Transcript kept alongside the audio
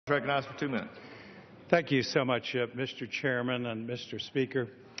Recognized for 2 minutes. Thank you so much, Mr. Chairman and Mr. Speaker.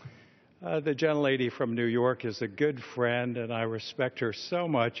 The gentlelady from New York is a good friend, and I respect her so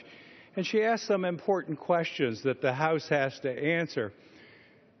much. And she asked some important questions that the House has to answer.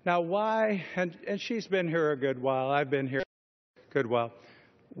 Now, why, and she's been here a good while, I've been here a good while,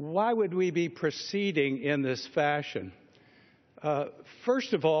 why would we be proceeding in this fashion?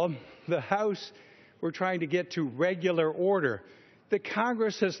 First of all, the House, we're trying to get to regular order. The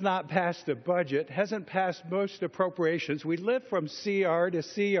Congress has not passed a budget, hasn't passed most appropriations. We live from CR to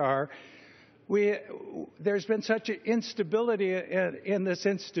CR. There's been such an instability in this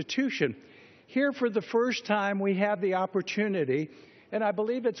institution. Here, for the first time, we have the opportunity, and I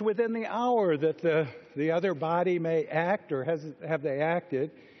believe it's within the hour that the other body may act, or have they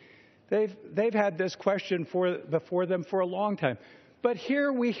acted. They've had this question before them for a long time. But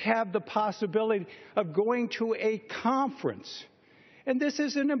here we have the possibility of going to a conference. And this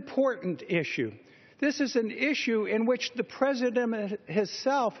is an important issue. This is an issue in which the President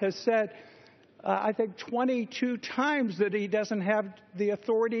himself has said, I think 22 times, that he doesn't have the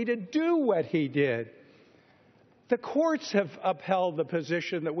authority to do what he did. The courts have upheld the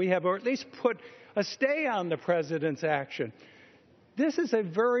position that we have, or at least put a stay on the President's action. This is a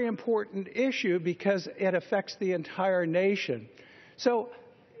very important issue because it affects the entire nation. So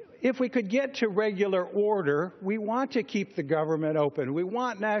if we could get to regular order, we want to keep the government open. We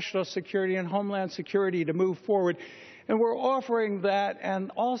want national security and homeland security to move forward. And we're offering that,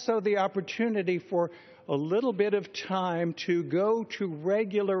 and also the opportunity for a little bit of time to go to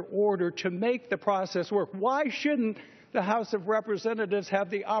regular order to make the process work. Why shouldn't the House of Representatives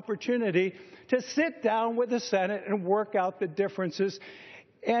have the opportunity to sit down with the Senate and work out the differences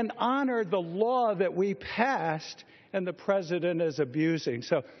and honor the law that we passed and the President is abusing?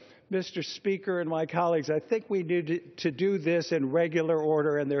 So, Mr. Speaker and my colleagues, I think we need to do this in regular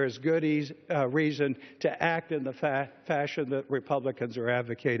order, and there is good reason to act in the fashion that Republicans are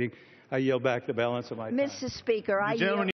advocating. I yield back the balance of my time. Mr. Speaker, I yield.